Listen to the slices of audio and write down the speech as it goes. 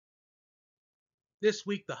This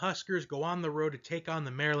week, the Huskers go on the road to take on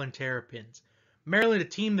the Maryland Terrapins. Maryland, a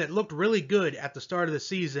team that looked really good at the start of the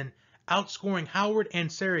season, outscoring Howard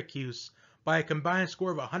and Syracuse by a combined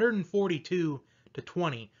score of 142 to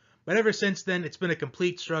 20. But ever since then, it's been a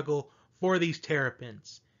complete struggle for these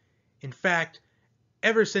Terrapins. In fact,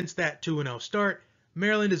 ever since that 2-0 start,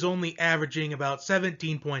 Maryland is only averaging about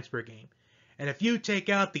 17 points per game. And if you take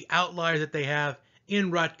out the outliers that they have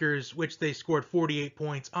in Rutgers, which they scored 48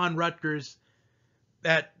 points on Rutgers,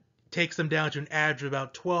 that takes them down to an average of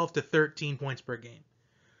about 12 to 13 points per game.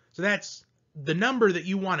 So that's the number that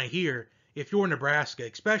you want to hear if you're Nebraska,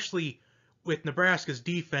 especially with Nebraska's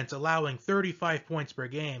defense allowing 35 points per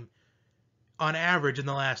game on average in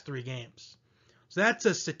the last 3 games. So that's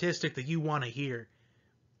a statistic that you want to hear.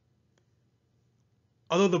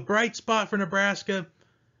 Although the bright spot for Nebraska,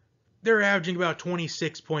 they're averaging about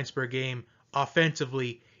 26 points per game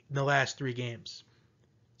offensively in the last 3 games.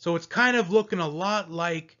 So it's kind of looking a lot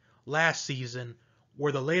like last season,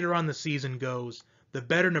 where the later on the season goes, the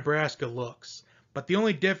better Nebraska looks. But the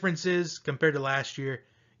only difference is, compared to last year,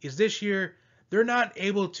 is this year they're not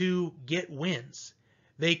able to get wins.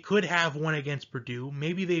 They could have one against Purdue.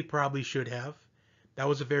 Maybe they probably should have. That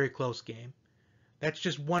was a very close game. That's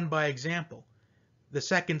just one by example. The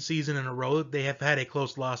second season in a row, they have had a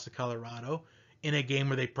close loss to Colorado in a game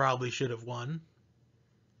where they probably should have won.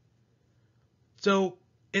 So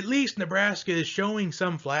at least Nebraska is showing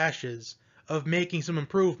some flashes of making some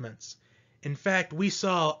improvements. In fact, we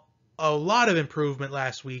saw a lot of improvement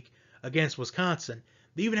last week against Wisconsin.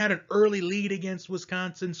 They even had an early lead against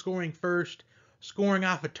Wisconsin, scoring first, scoring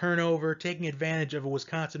off a turnover, taking advantage of a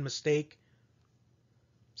Wisconsin mistake.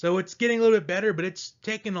 So it's getting a little bit better, but it's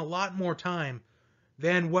taken a lot more time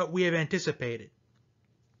than what we have anticipated.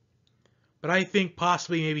 But I think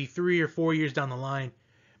possibly maybe 3 or 4 years down the line,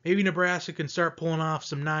 maybe Nebraska can start pulling off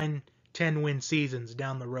some 9-10 win seasons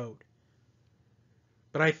down the road.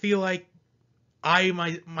 But I feel like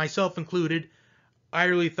myself included, I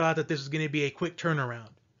really thought that this was going to be a quick turnaround.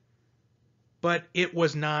 But it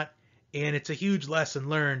was not, and it's a huge lesson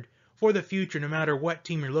learned for the future, no matter what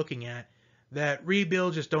team you're looking at, that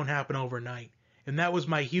rebuilds just don't happen overnight. And that was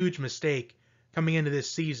my huge mistake coming into this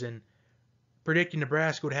season, predicting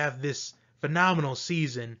Nebraska would have this phenomenal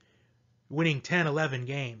season, winning 10, 11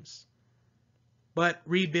 games. But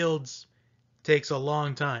rebuilds takes a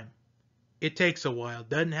long time. It takes a while.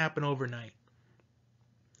 Doesn't happen overnight.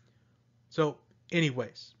 So,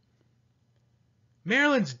 anyways.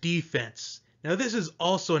 Maryland's defense. Now, this is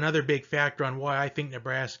also another big factor on why I think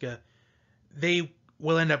Nebraska, they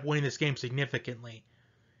will end up winning this game significantly.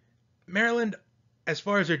 Maryland, as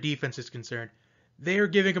far as their defense is concerned, they are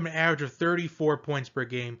giving them an average of 34 points per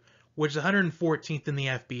game, which is 114th in the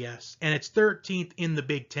FBS, and it's 13th in the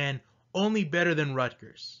Big Ten, only better than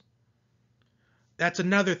Rutgers. That's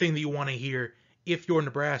another thing that you want to hear if you're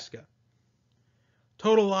Nebraska.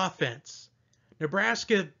 Total offense.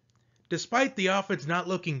 Nebraska, despite the offense not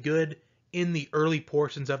looking good in the early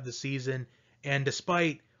portions of the season, and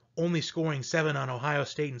despite only scoring 7 on Ohio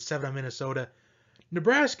State and 7 on Minnesota,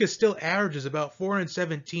 Nebraska still averages about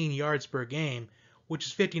 417 yards per game, which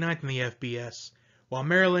is 59th in the FBS, while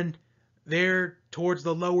Maryland, they're towards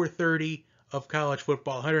the lower 30 of college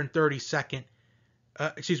football, 102nd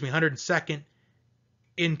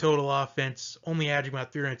in total offense, only averaging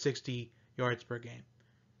about 360 yards per game.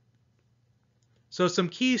 So some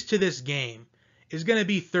keys to this game is going to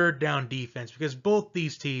be third down defense, because both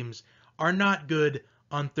these teams are not good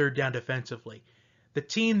on third down defensively. The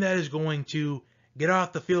team that is going to get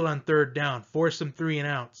off the field on third down, force some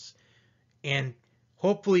 3-and-outs, and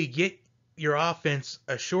hopefully get your offense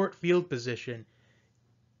a short field position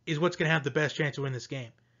is what's going to have the best chance to win this game.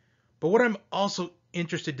 But what I'm also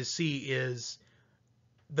interested to see is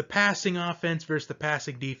the passing offense versus the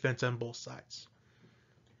passing defense on both sides.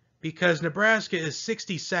 Because Nebraska is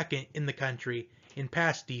 62nd in the country in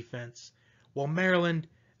pass defense, while Maryland,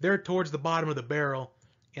 they're towards the bottom of the barrel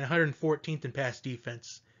and 114th in pass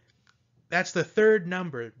defense. That's the third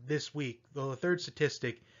number this week, though the third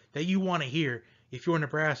statistic that you want to hear if you're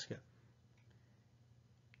Nebraska.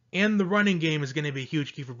 And the running game is going to be a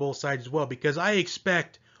huge key for both sides as well, because I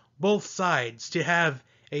expect both sides to have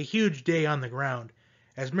a huge day on the ground,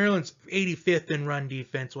 as Maryland's 85th in run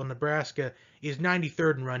defense, while Nebraska is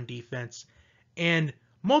 93rd in run defense. And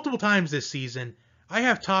multiple times this season, I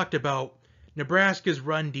have talked about Nebraska's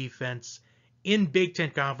run defense in Big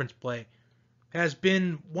Ten Conference play has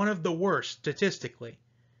been one of the worst statistically.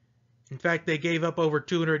 In fact, they gave up over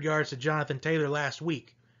 200 yards to Jonathan Taylor last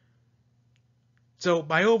week. So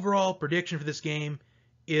my overall prediction for this game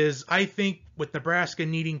is, I think with Nebraska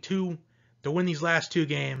needing to win these last 2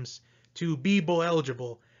 games to be bowl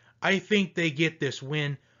eligible. I think they get this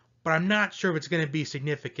win, but I'm not sure if it's going to be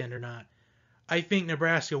significant or not. I think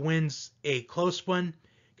Nebraska wins a close one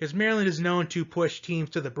because Maryland is known to push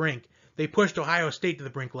teams to the brink. They pushed Ohio State to the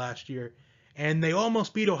brink last year, and they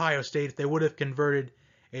almost beat Ohio State if they would have converted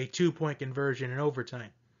a 2-point conversion in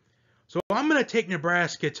overtime. So I'm going to take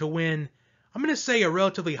Nebraska to win. I'm going to say a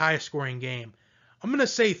relatively high-scoring game. I'm going to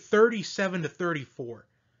say 37-34.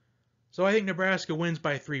 So I think Nebraska wins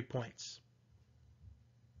by 3 points.